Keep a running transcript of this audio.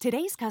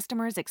Today's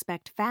customers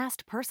expect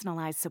fast,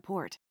 personalized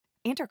support.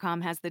 Intercom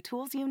has the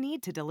tools you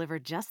need to deliver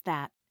just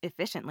that,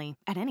 efficiently,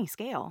 at any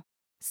scale.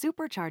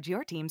 Supercharge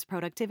your team's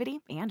productivity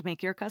and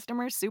make your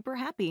customers super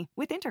happy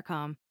with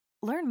Intercom.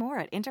 Learn more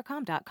at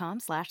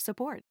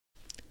intercom.com/support.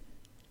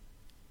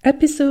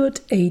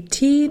 Episode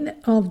 18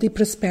 of the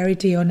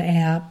Prosperity on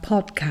Air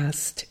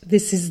podcast.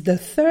 This is the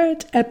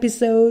third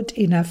episode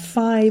in a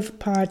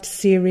 5-part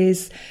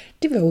series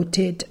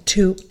devoted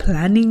to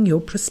planning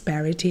your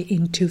prosperity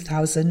in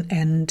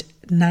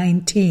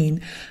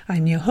 2019.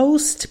 I'm your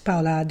host,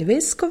 Paola De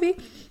Vescovi,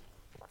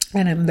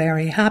 and I'm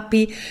very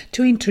happy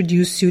to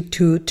introduce you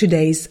to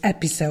today's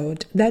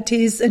episode that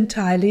is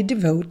entirely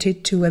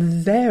devoted to a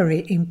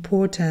very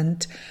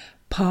important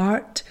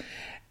part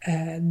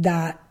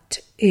that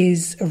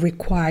is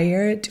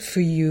required for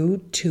you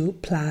to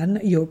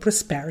plan your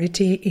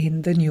prosperity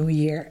in the new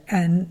year.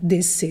 And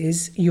this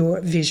is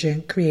your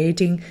vision,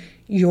 creating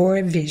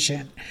your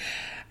vision.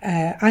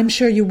 I'm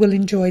sure you will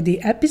enjoy the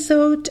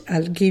episode.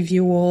 I'll give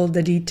you all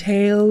the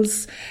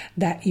details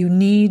that you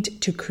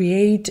need to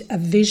create a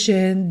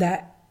vision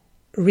that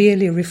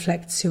really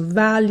reflects your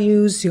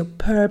values, your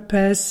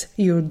purpose,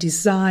 your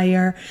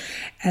desire,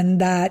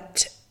 and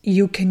that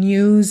you can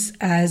use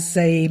as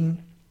a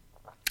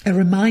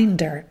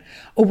reminder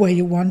of where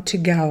you want to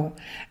go,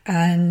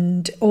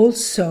 and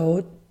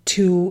also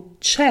to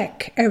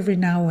check every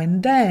now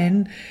and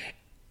then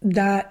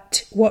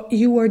that what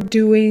you are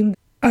doing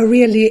are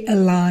really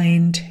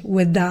aligned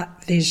with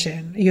that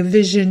vision. Your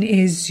vision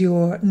is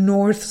your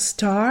North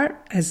Star,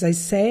 as I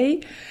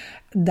say,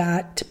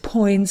 that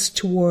points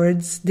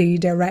towards the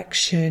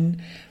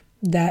direction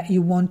that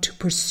you want to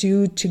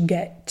pursue to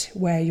get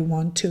where you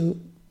want to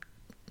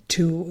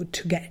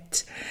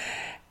get.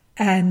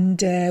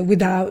 And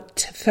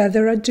without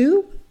further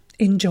ado,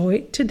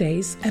 enjoy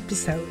today's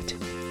episode.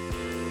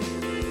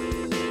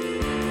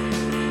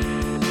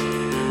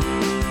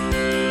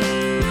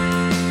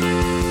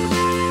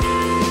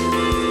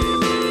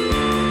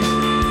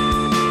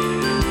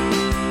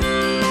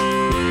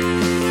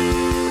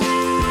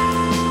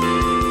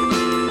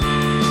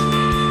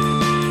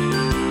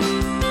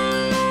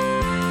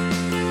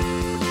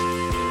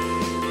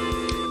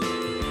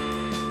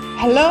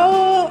 Hello,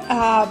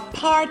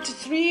 part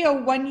 3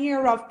 of 1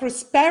 year of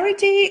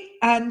prosperity,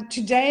 and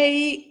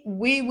today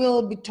we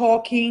will be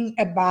talking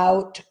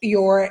about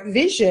your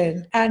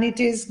vision. And it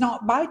is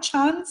not by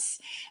chance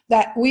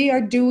that we are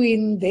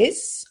doing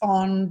this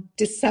on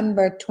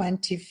December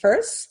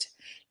 21st.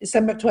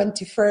 December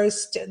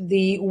 21st,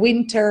 the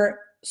winter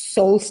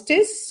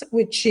solstice,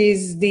 which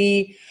is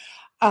the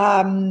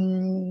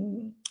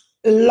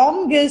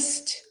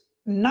longest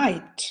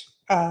night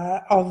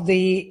of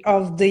the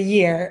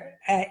year.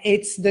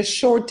 It's the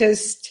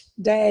shortest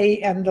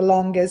day and the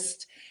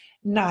longest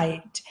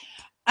night.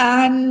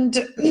 And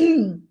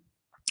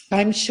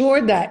I'm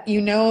sure that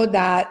you know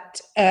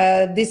that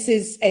this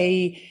is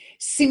a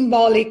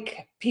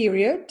symbolic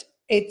period.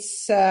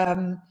 It's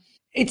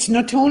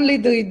not only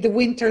the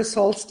winter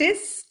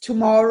solstice.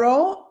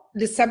 Tomorrow,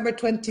 December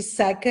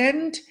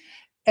 22nd,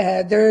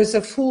 there's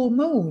a full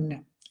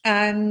moon.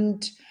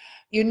 And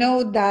you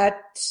know that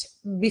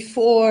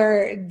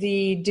before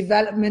the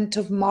development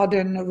of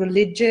modern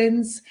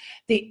religions,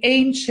 the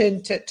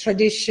ancient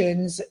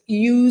traditions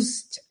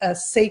used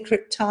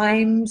sacred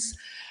times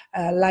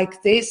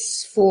like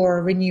this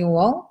for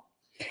renewal.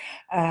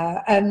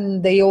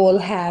 And they all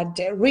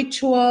had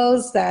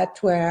rituals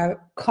that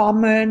were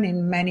common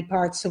in many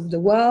parts of the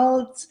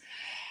world.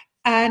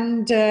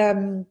 And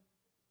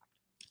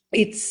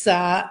it's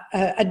a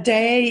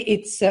day,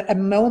 it's a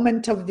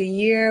moment of the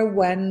year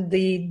when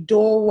the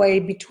doorway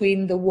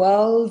between the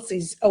worlds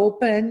is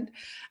opened,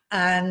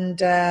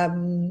 and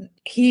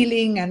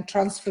healing and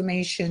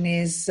transformation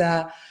is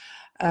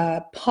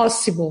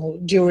possible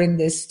during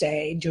this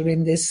day,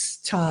 during this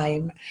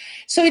time.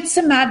 So it's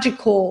a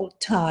magical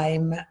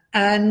time,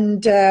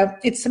 and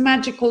it's a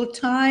magical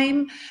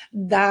time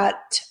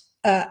that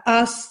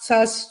asks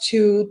us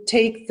to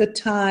take the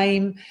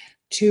time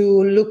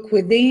to look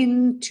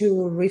within,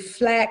 to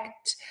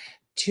reflect,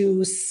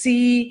 to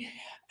see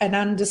and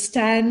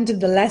understand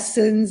the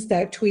lessons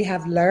that we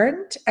have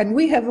learned. And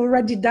we have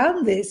already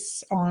done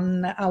this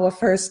on our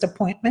first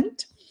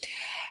appointment.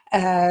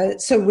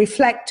 So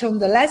reflect on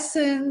the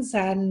lessons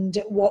and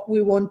what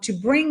we want to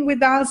bring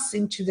with us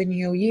into the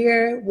new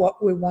year,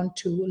 what we want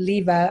to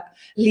leave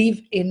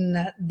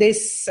in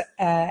this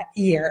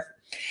year.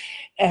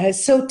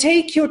 So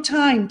take your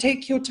time to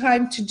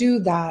do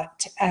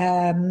that.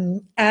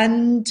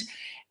 And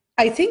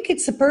I think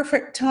it's a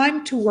perfect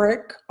time to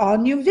work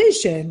on your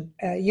vision.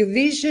 Your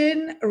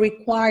vision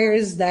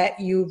requires that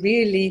you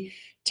really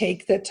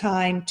take the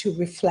time to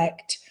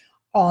reflect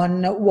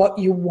on what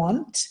you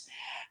want,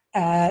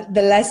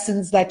 the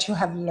lessons that you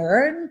have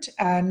learned,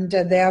 and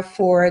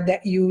therefore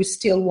that you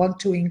still want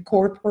to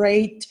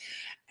incorporate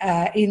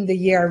in the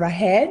year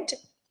ahead.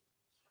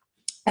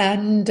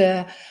 And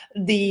the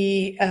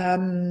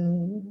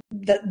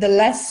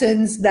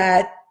lessons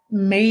that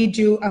made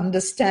you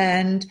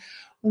understand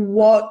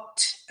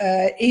what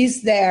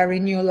is there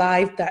in your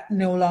life that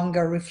no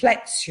longer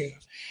reflects you.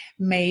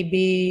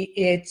 Maybe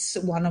it's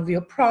one of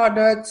your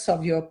products,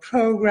 of your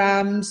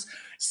programs,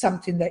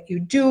 something that you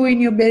do in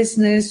your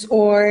business,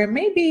 or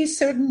maybe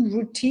certain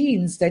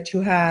routines that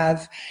you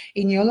have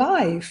in your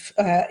life.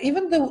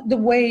 Even the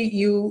way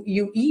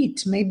you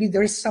eat, maybe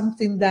there's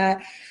something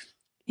that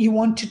you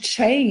want to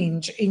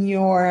change in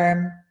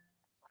your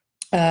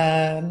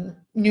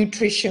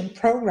nutrition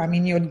program,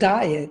 in your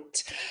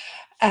diet.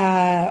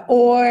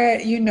 Or,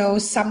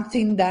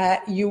 something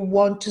that you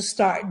want to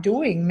start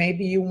doing.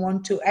 Maybe you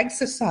want to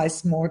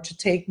exercise more, to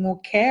take more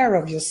care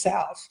of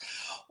yourself,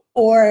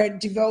 or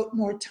devote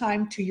more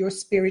time to your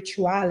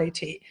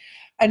spirituality.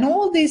 And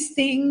all these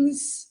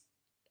things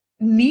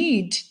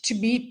need to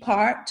be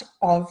part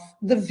of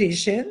the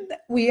vision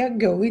that we are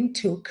going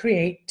to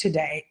create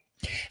today.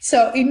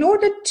 So in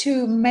order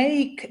to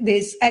make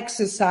this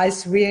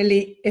exercise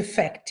really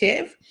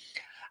effective,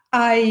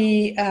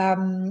 I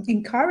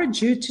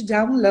encourage you to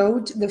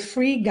download the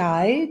free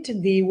guide,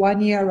 the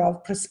 1 Year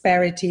of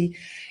Prosperity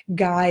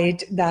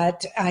guide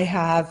that I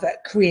have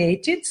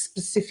created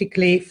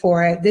specifically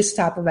for this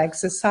type of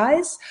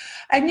exercise.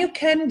 And you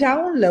can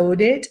download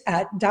it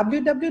at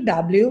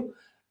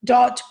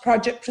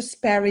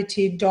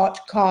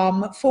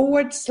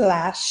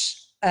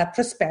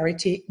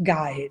www.projectprosperity.com/prosperity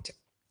guide.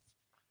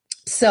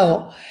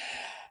 So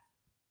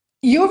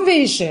your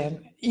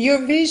vision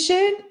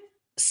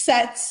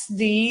sets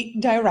the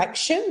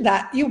direction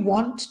that you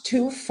want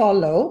to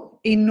follow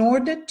in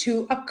order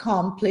to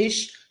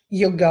accomplish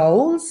your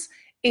goals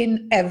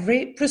in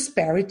every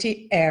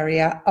prosperity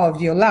area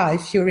of your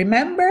life. You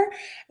remember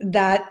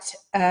that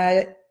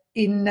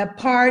in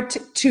part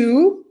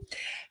 2,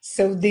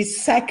 so this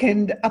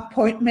second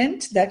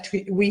appointment that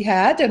we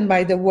had, and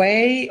by the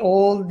way,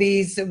 all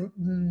these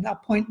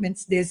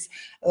appointments, these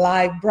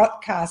live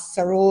broadcasts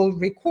are all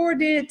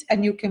recorded,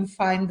 and you can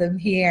find them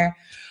here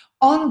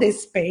on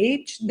this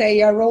page.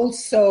 They are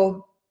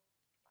also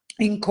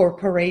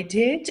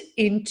incorporated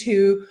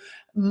into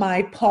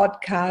my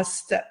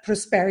podcast,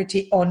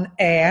 Prosperity on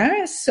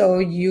Air, so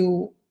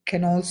you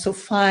can also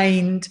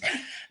find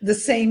the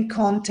same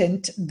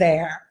content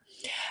there.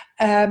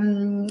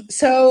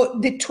 So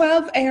the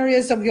 12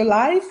 areas of your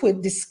life,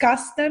 we've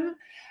discussed them,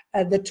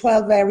 the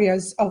 12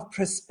 areas of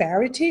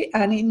prosperity.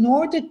 And in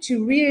order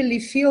to really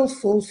feel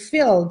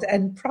fulfilled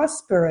and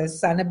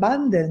prosperous and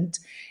abundant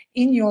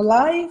in your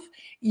life,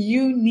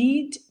 you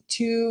need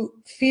to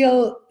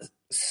feel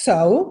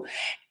so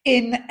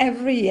in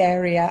every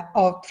area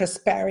of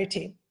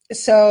prosperity.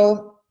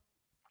 So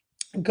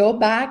go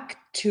back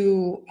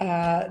to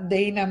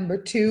day number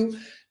 2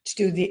 to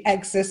do the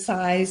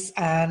exercise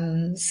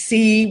and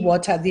see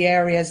what are the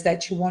areas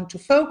that you want to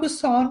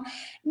focus on,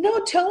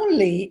 not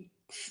only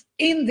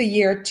in the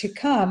year to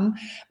come,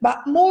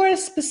 but more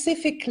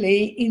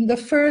specifically in the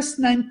first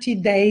 90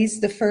 days,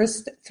 the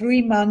first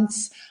 3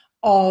 months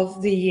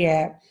of the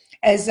year.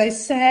 As I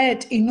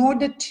said, in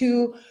order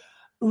to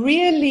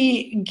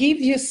really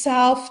give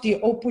yourself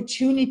the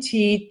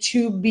opportunity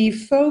to be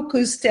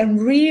focused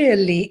and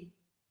really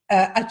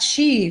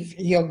achieve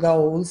your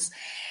goals,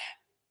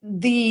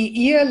 the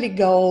yearly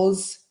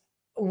goals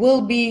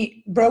will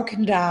be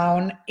broken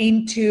down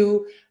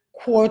into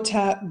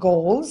quarter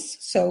goals,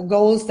 so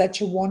goals that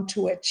you want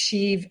to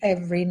achieve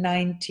every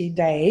 90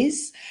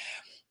 days.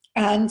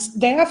 And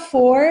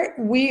therefore,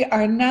 we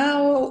are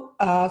now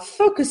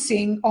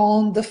focusing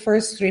on the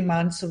first 3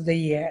 months of the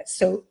year.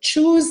 So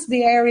choose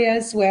the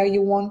areas where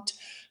you want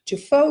to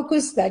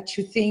focus, that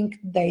you think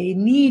they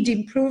need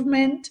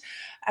improvement,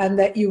 and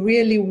that you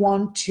really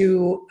want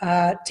to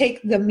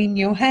take them in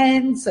your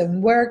hands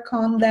and work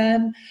on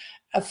them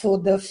for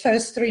the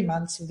first 3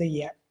 months of the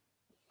year.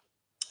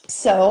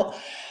 So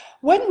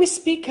when we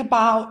speak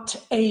about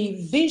a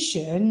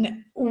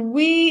vision,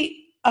 we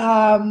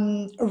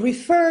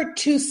refer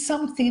to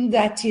something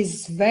that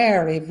is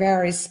very,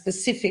 very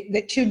specific,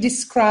 that you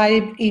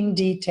describe in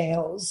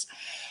details,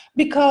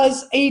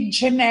 because a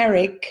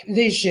generic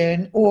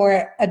vision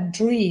or a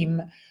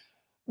dream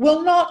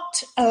will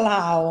not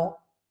allow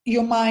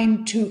your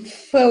mind to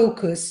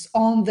focus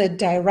on the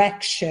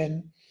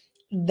direction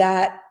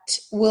that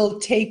will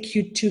take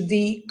you to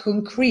the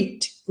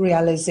concrete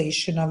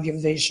realization of your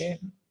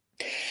vision.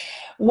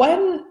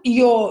 When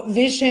your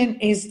vision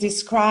is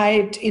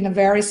described in a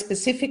very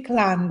specific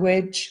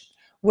language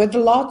with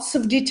lots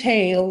of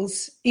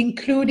details,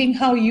 including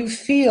how you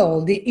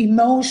feel, the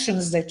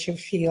emotions that you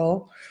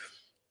feel,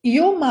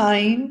 your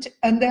mind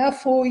and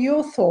therefore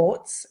your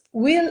thoughts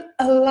will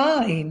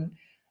align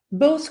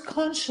both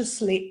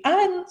consciously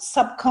and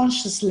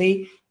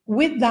subconsciously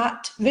with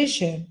that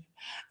vision.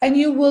 And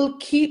you will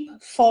keep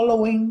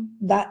following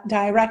that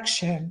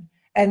direction.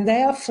 And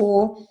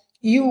therefore,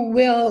 you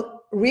will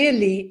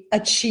really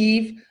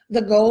achieve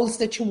the goals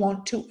that you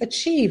want to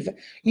achieve.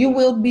 You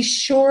will be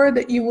sure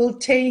that you will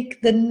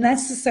take the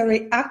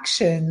necessary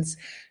actions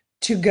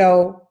to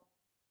go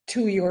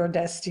to your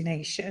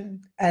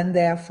destination and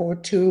therefore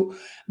to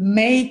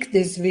make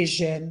this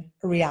vision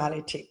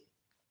reality.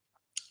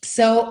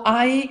 So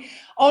I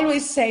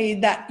always say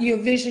that your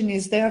vision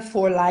is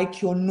therefore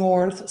like your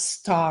North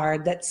Star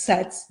that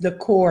sets the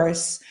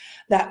course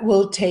that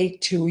will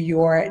take to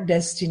your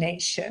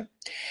destination.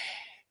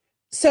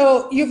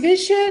 So your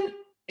vision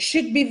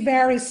should be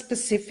very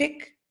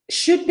specific,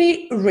 should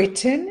be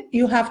written.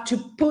 You have to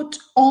put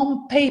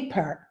on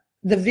paper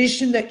the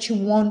vision that you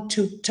want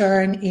to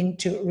turn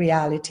into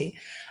reality.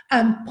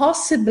 And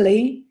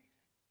possibly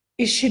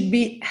it should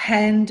be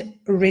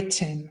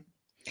handwritten.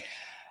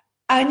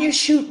 And you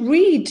should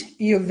read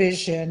your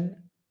vision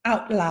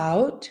out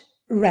loud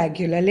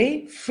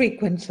regularly,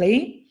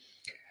 frequently.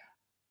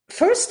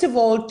 First of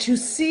all, to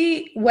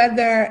see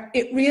whether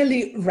it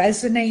really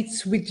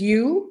resonates with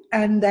you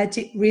and that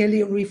it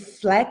really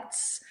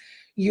reflects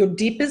your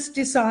deepest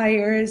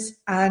desires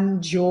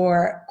and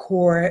your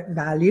core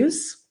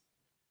values.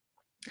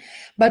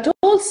 But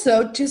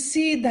also to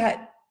see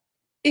that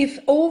if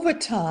over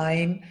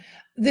time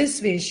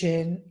this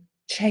vision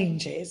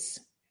changes,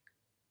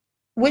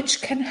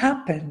 which can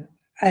happen.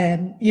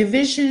 Your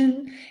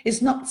vision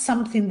is not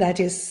something that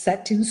is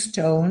set in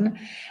stone,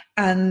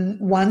 and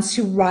once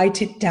you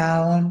write it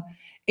down,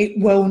 it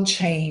won't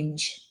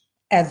change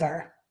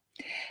ever.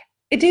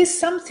 It is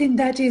something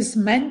that is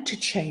meant to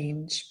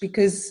change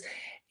because,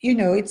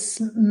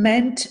 it's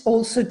meant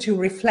also to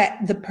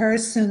reflect the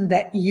person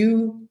that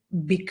you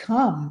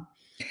become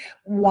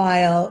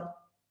while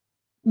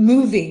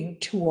moving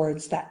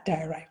towards that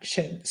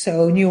direction.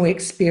 So new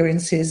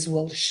experiences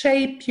will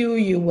shape you,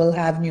 you will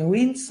have new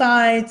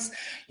insights,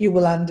 you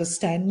will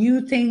understand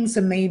new things,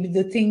 and maybe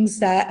the things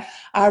that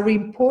are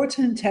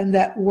important and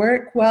that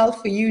work well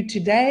for you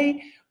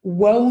today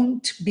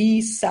won't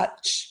be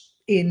such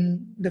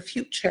in the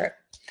future.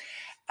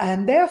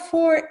 And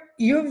therefore,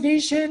 your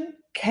vision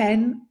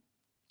can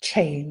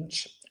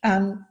change,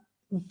 and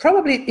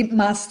probably it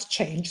must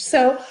change.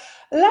 So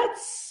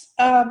let's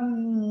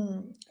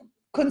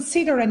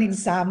consider an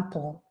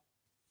example.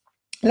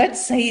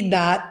 Let's say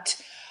that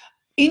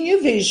in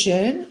your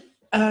vision,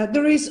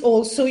 there is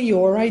also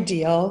your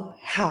ideal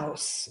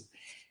house.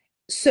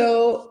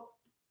 So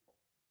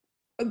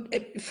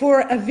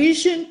for a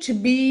vision to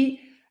be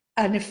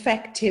an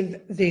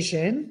effective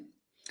vision,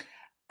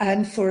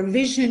 and for a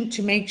vision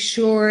to make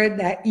sure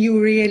that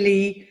you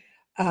really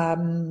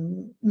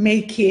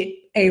make it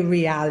a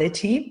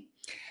reality,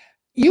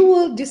 you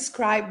will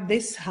describe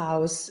this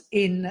house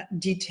in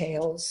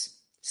details.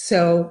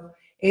 So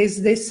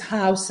is this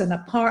house an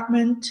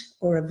apartment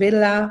or a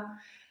villa?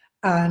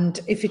 And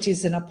if it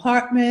is an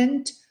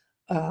apartment,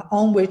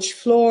 on which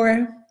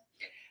floor?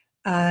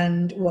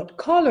 And what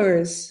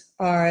colors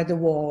are the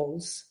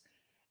walls?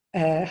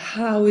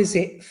 How is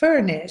it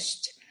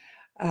furnished?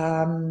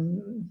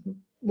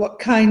 What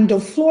kind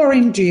of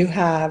flooring do you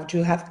have? Do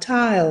you have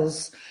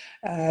tiles?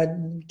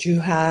 Do you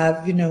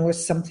have, or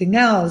something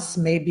else,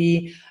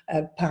 maybe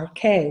a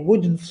parquet,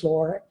 wooden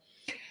floor?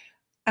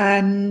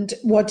 And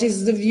what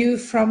is the view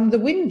from the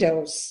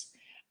windows?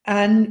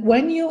 And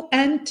when you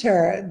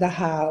enter the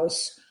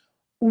house,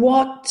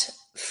 what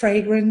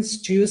fragrance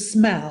do you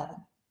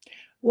smell?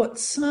 What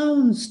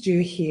sounds do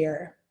you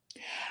hear?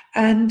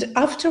 And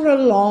after a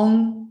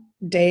long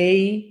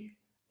day,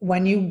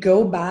 when you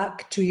go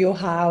back to your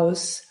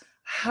house,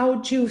 how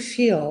do you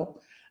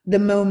feel the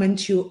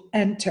moment you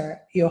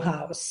enter your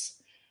house?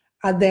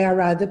 Are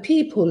there other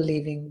people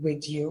living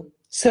with you?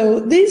 So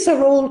these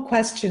are all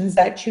questions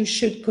that you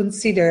should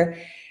consider,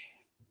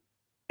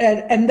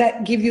 and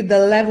that give you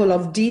the level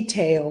of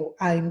detail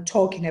I'm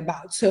talking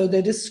about. So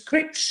the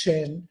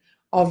description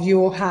of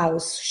your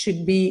house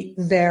should be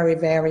very,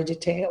 very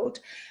detailed.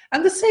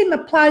 And the same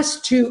applies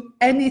to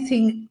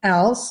anything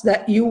else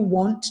that you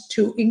want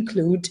to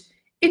include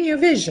in your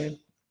vision.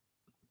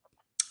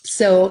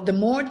 So the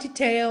more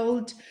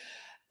detailed,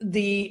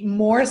 the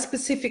more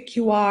specific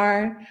you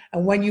are.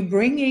 And when you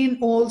bring in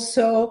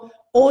also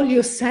all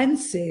your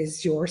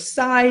senses, your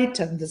sight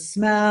and the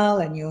smell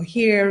and your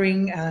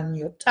hearing and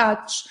your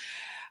touch,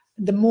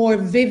 the more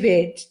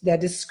vivid the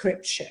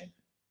description.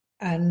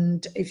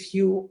 And if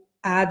you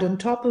add on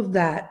top of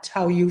that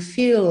how you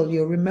feel,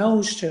 your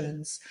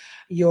emotions,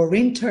 your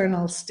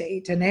internal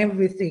state, and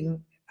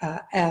everything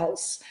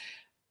else,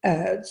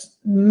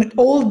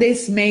 all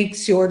this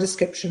makes your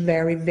description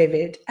very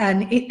vivid,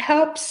 and it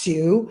helps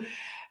you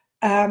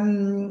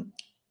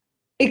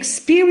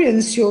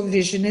experience your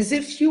vision as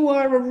if you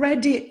are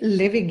already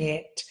living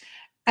it.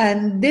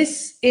 And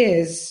this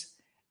is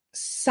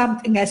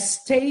something, a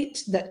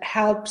state that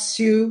helps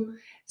you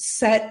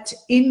set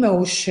in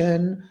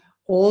motion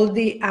all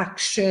the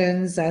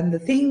actions and the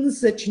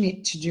things that you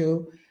need to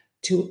do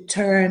to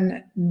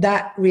turn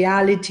that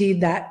reality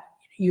that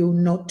you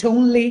not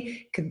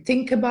only can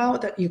think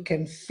about, that you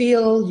can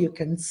feel, you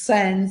can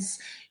sense,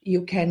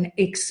 you can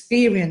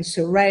experience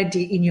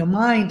already in your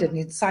mind and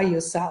inside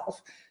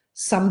yourself,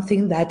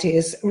 something that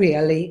is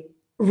really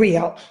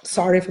real.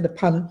 Sorry for the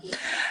pun.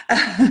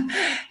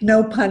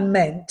 No pun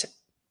meant.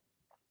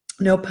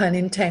 No pun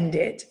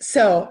intended.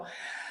 So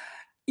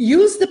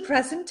use the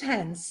present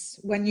tense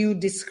when you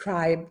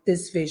describe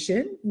this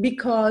vision,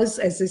 because,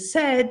 as I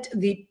said,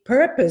 the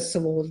purpose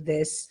of all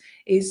this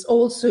is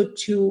also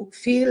to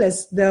feel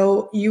as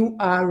though you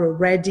are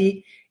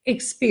already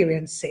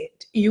experiencing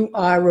it. You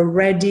are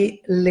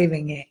already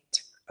living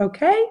it.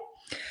 Okay?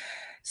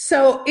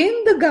 So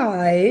in the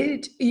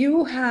guide,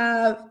 you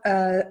have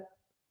a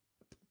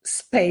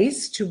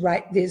space to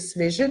write this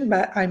vision,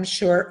 but I'm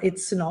sure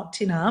it's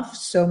not enough.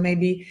 So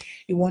maybe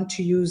you want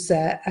to use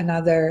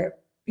another,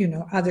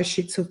 other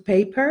sheets of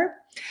paper.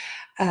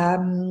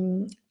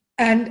 And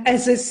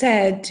as I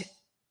said,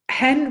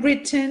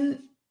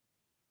 handwritten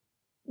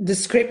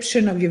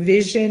description of your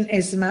vision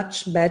is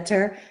much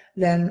better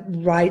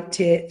than write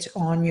it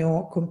on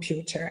your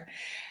computer.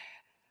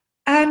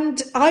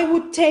 And I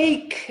would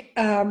take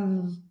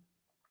the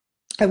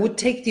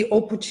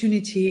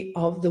opportunity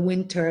of the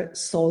winter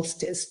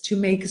solstice to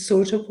make a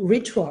sort of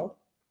ritual.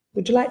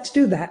 Would you like to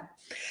do that?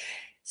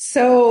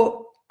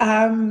 So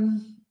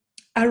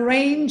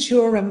arrange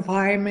your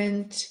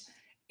environment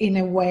in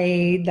a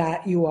way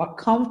that you are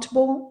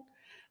comfortable,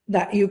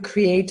 that you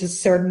create a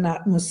certain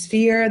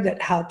atmosphere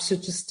that helps you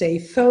to stay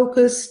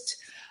focused,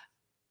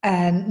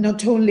 and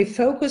not only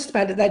focused,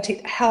 but that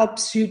it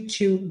helps you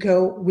to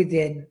go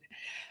within.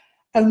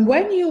 And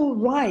when you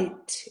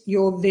write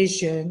your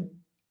vision,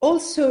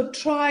 also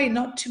try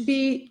not to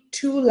be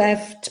too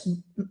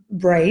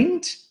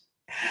left-brained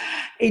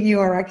in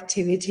your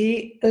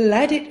activity.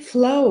 Let it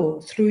flow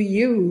through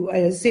you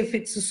as if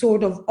it's a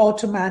sort of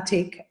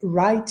automatic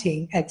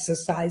writing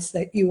exercise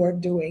that you are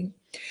doing.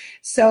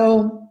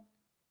 So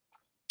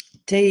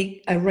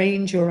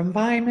arrange your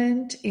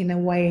environment in a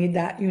way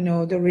that,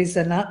 there is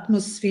an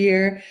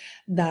atmosphere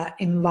that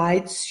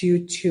invites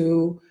you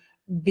to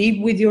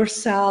be with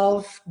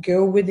yourself,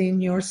 go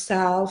within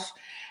yourself,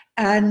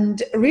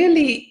 and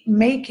really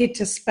make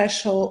it a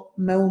special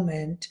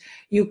moment.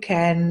 You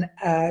can,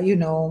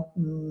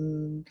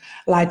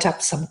 light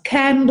up some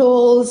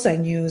candles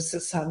and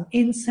use some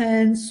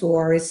incense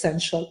or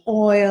essential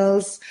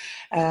oils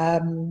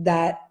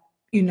that,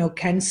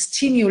 can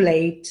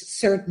stimulate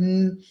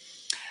certain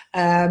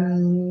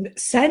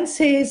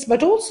senses,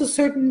 but also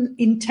certain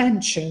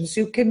intentions.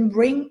 You can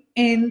bring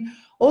in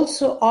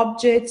also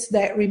objects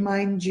that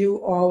remind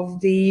you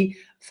of the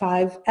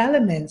 5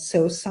 elements.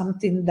 So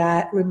something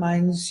that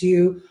reminds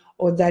you,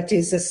 or that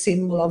is a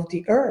symbol of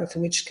the earth,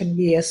 which can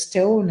be a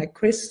stone, a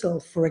crystal,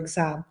 for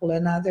example,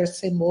 another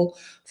symbol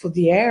for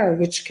the air,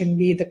 which can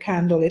be the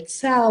candle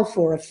itself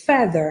or a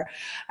feather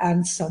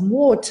and some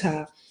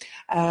water.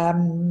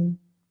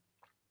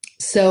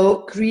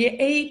 So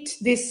create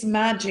this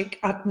magic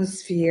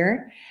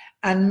atmosphere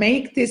and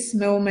make this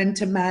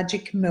moment a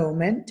magic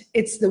moment.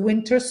 It's the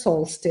winter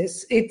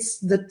solstice. It's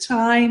the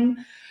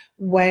time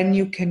when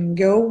you can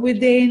go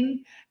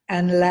within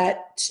and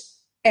let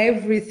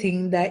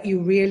everything that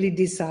you really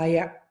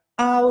desire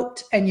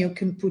out, and you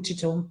can put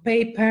it on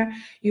paper.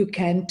 You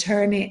can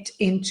turn it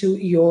into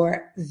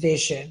your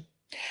vision.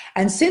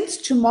 And since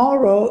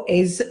tomorrow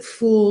is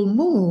full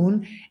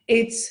moon,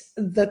 it's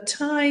the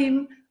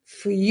time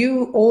for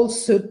you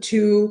also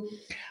to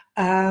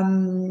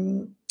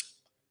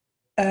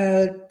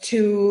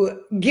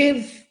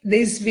give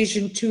this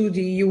vision to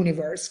the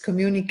universe,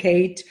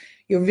 communicate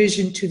your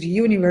vision to the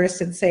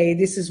universe and say,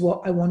 this is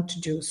what I want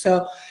to do.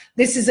 So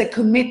this is a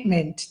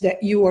commitment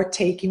that you are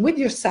taking with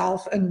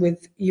yourself and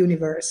with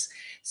universe.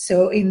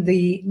 So in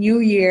the new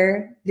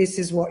year, this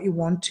is what you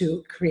want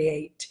to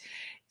create.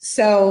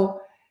 So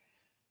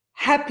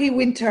happy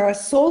winter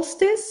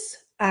solstice.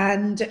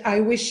 And I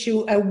wish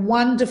you a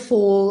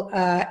wonderful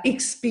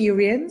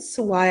experience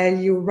while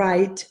you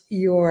write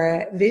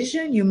your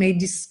vision. You may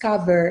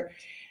discover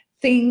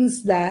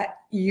things that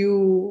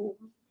you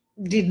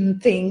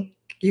didn't think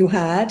you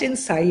had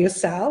inside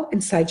yourself.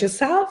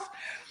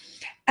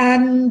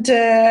 And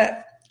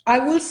I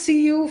will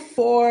see you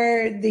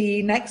for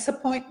the next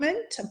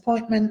appointment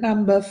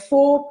number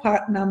 4,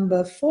 part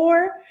number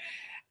 4.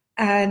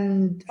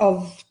 And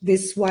of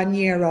this 1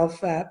 year of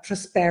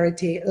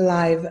Prosperity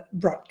live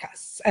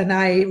broadcasts. And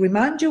I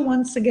remind you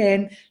once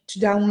again to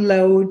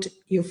download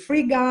your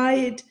free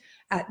guide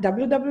at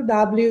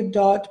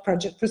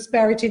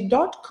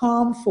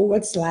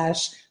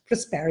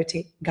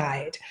www.projectprosperity.com/prosperity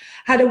guide.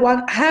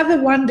 Have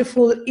a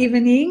wonderful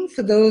evening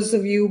for those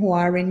of you who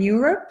are in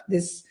Europe,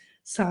 this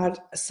part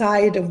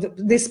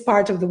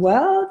of the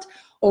world,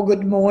 or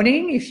good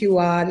morning if you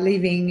are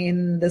living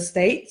in the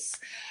States.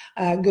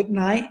 Good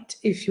night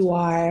if you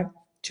are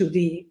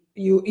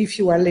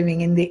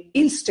living in the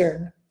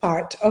eastern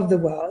part of the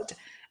world.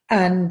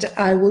 And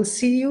I will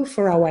see you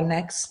for our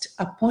next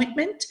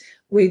appointment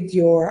with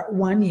your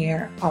 1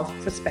 year of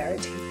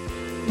prosperity.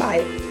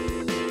 Bye.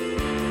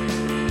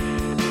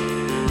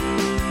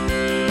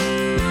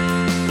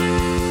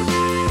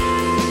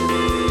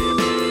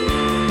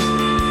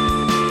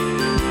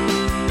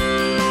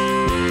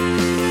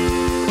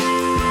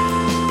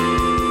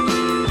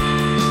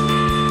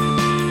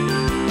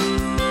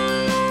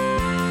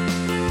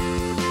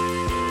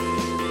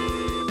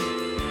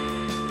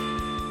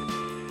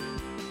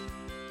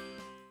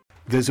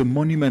 There's a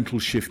monumental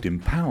shift in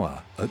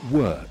power at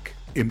work.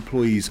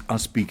 Employees are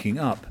speaking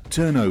up,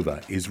 turnover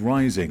is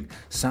rising,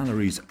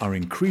 salaries are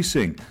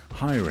increasing,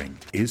 hiring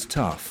is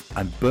tough,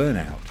 and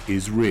burnout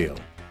is real.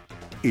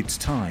 It's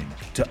time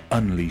to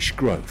unleash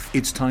growth.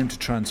 It's time to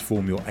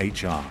transform your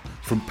HR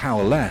from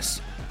powerless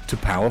to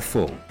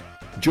powerful.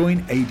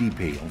 Join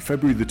ADP on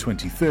February the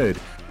 23rd.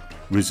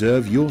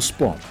 Reserve your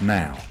spot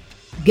now.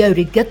 Go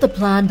to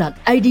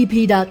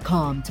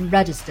gettheplan.adp.com to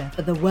register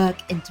for the Work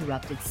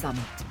Interrupted Summit.